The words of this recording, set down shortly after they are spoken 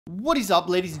What is up,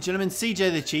 ladies and gentlemen?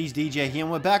 Cjthecheesedj here,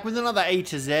 and we're back with another A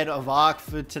to Z of Ark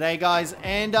for today, guys.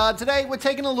 And today we're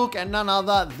taking a look at none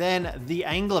other than the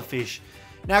anglerfish.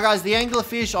 Now, guys, the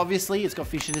anglerfish, obviously, it's got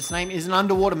fish in its name, is an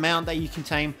underwater mount that you can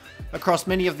tame across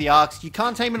many of the Arks. You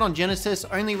can't tame it on Genesis.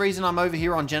 Only reason I'm over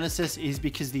here on Genesis is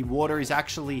because the water is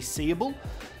actually seeable.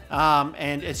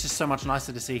 And it's just so much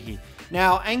nicer to see here.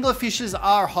 Now, anglerfishes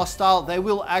are hostile. They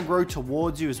will aggro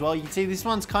towards you as well. You can see this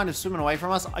one's kind of swimming away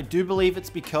from us. I do believe it's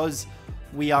because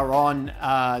we are on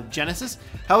Genesis.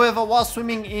 However, while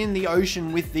swimming in the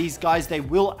ocean with these guys, they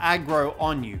will aggro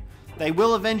on you. They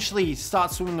will eventually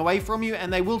start swimming away from you,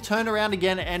 and they will turn around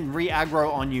again and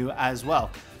re-aggro on you as well.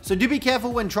 So do be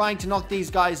careful when trying to knock these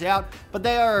guys out, but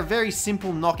they are a very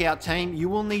simple knockout tame. You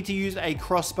will need to use a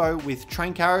crossbow with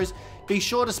trank arrows. Be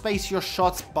sure to space your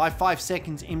shots by 5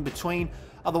 seconds in between,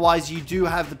 otherwise you do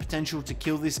have the potential to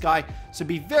kill this guy. So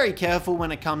be very careful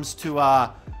when it comes to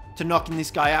knocking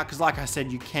this guy out, because like I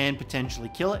said, you can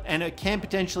potentially kill it, and it can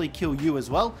potentially kill you as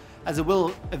well, as it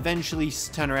will eventually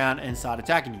turn around and start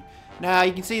attacking you. Now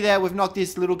you can see there we've knocked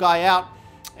this little guy out,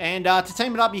 and to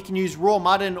tame it up you can use raw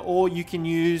mutton or you can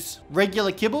use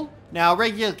regular kibble. Now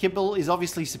regular kibble is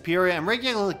obviously superior, and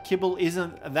regular kibble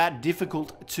isn't that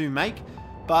difficult to make.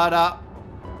 But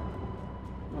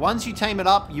once you tame it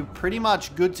up, you're pretty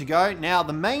much good to go. Now,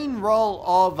 the main role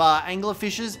of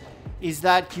anglerfishes is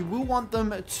that you will want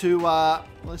them to...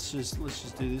 let's just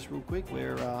do this real quick.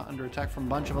 We're under attack from a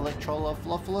bunch of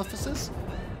electrolysis.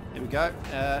 There we go.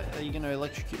 Are you going to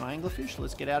electrocute my anglerfish?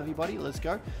 Let's get out of here, buddy. Let's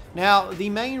go. Now, the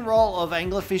main role of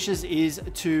anglerfishes is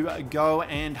to go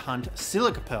and hunt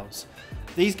silica pearls.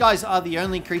 These guys are the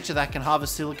only creature that can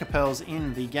harvest silica pearls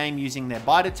in the game using their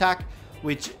bite attack,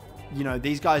 which, you know,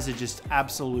 these guys are just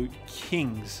absolute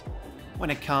kings when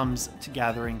it comes to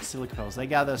gathering silica pearls. They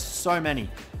gather so many.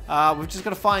 We've just got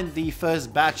to find the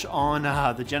first batch on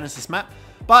the Genesis map.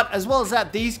 But as well as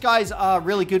that, these guys are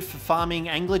really good for farming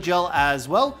angler gel as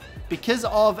well. Because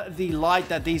of the light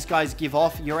that these guys give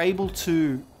off, you're able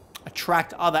to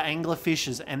attract other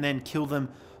anglerfishes and then kill them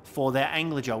for their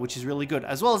angler gel, which is really good.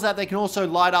 As well as that, they can also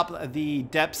light up the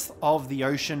depths of the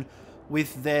ocean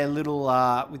with their little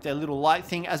light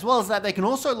thing. As well as that, they can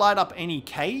also light up any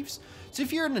caves. So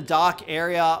if you're in a dark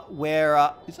area where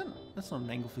that's not an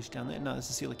anglerfish down there. No,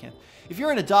 that's a coelacanth. If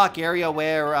you're in a dark area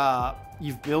where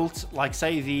you've built, like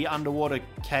say the underwater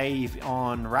cave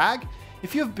on Rag,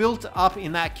 if you've built up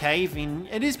in that cave, and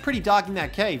it is pretty dark in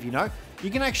that cave, you know, you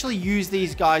can actually use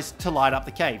these guys to light up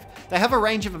the cave. They have a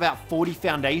range of about 40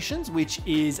 foundations, which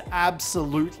is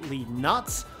absolutely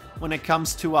nuts when it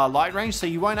comes to light range. So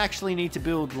you won't actually need to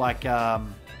build like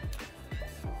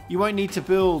you won't need to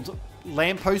build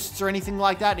lampposts or anything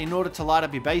like that in order to light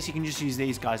up your base. You can just use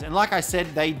these guys, and like I said,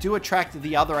 they do attract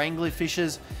the other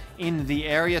anglerfishes in the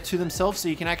area to themselves, so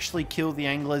you can actually kill the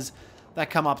anglers that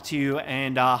come up to you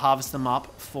and harvest them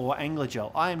up for angler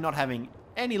gel. I am not having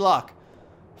any luck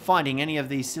finding any of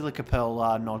these silica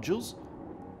pearl nodules.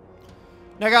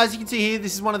 Now, guys, you can see here,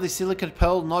 this is one of the silica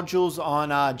pearl nodules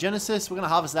on Genesis. We're going to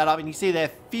harvest that up, and you see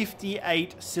there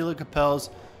 58 silica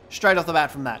pearls straight off the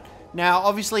bat from that. Now,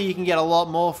 obviously, you can get a lot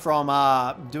more from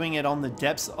doing it on the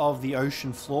depths of the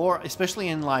ocean floor, especially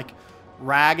in like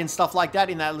Rag and stuff like that,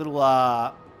 in that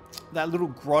little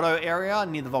grotto area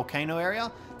near the volcano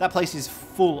area. That place is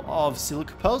full of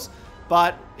silica pearls.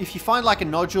 But if you find like a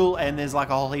nodule and there's like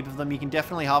a whole heap of them, you can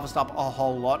definitely harvest up a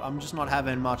whole lot. I'm just not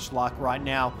having much luck right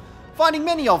now finding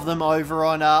many of them over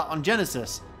on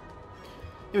Genesis.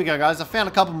 Here we go, guys. I found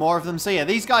a couple more of them. So yeah,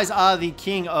 these guys are the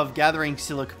king of gathering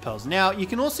silica pearls. Now, you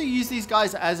can also use these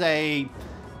guys as a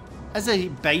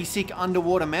basic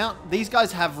underwater mount. These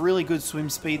guys have really good swim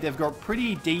speed. They've got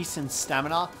pretty decent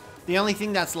stamina. The only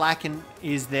thing that's lacking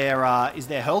is their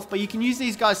health. But you can use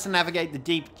these guys to navigate the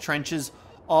deep trenches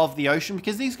of the ocean,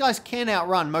 because these guys can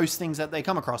outrun most things that they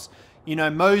come across. You know,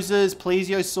 Moses,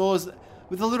 plesiosaurs,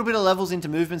 with a little bit of levels into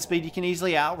movement speed, you can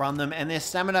easily outrun them, and their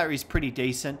stamina is pretty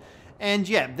decent. And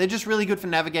yeah, they're just really good for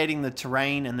navigating the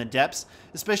terrain and the depths,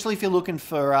 especially if you're looking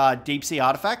for deep sea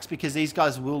artifacts, because these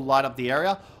guys will light up the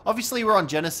area. Obviously, we're on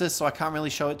Genesis, so I can't really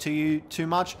show it to you too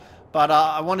much, but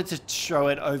I wanted to show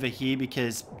it over here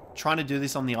because trying to do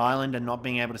this on the island and not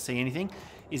being able to see anything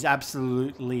is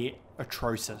absolutely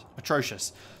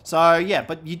atrocious. So yeah,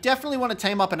 but you definitely want to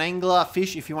tame up an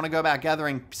anglerfish if you want to go about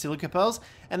gathering silica pearls,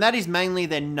 and that is mainly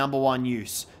their #1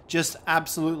 use. Just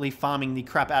absolutely farming the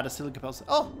crap out of silica pearls.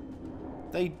 Oh,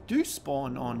 they do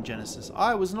spawn on Genesis.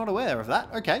 I was not aware of that.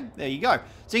 Okay, there you go.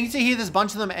 So you can see here there's a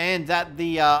bunch of them, and that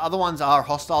the other ones are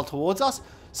hostile towards us.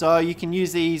 So you can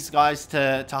use these guys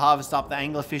to harvest up the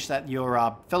anglerfish that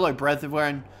your fellow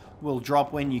brethren will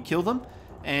drop when you kill them.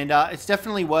 And it's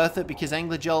definitely worth it because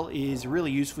angler gel is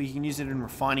really useful. You can use it in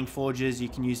refining forges. You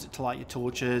can use it to light your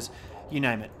torches. You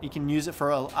name it. You can use it for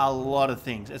a lot of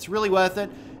things. It's really worth it.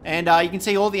 And you can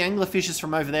see all the anglerfishes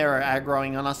from over there are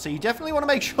aggroing on us. So you definitely want to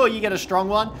make sure you get a strong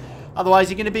one. Otherwise,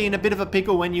 you're going to be in a bit of a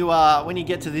pickle when you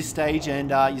get to this stage and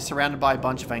you're surrounded by a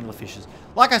bunch of anglerfishes.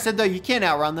 Like I said, though, you can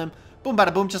outrun them. Boom,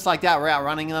 bada boom, just like that. We're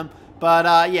outrunning them.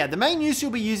 But yeah, the main use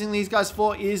you'll be using these guys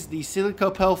for is the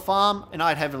Silica Pearl farm, and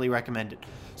I'd heavily recommend it.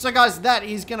 So guys, that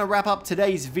is going to wrap up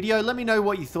today's video. Let me know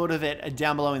what you thought of it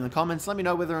down below in the comments. Let me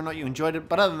know whether or not you enjoyed it.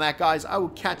 But other than that, guys, I will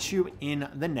catch you in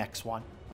the next one.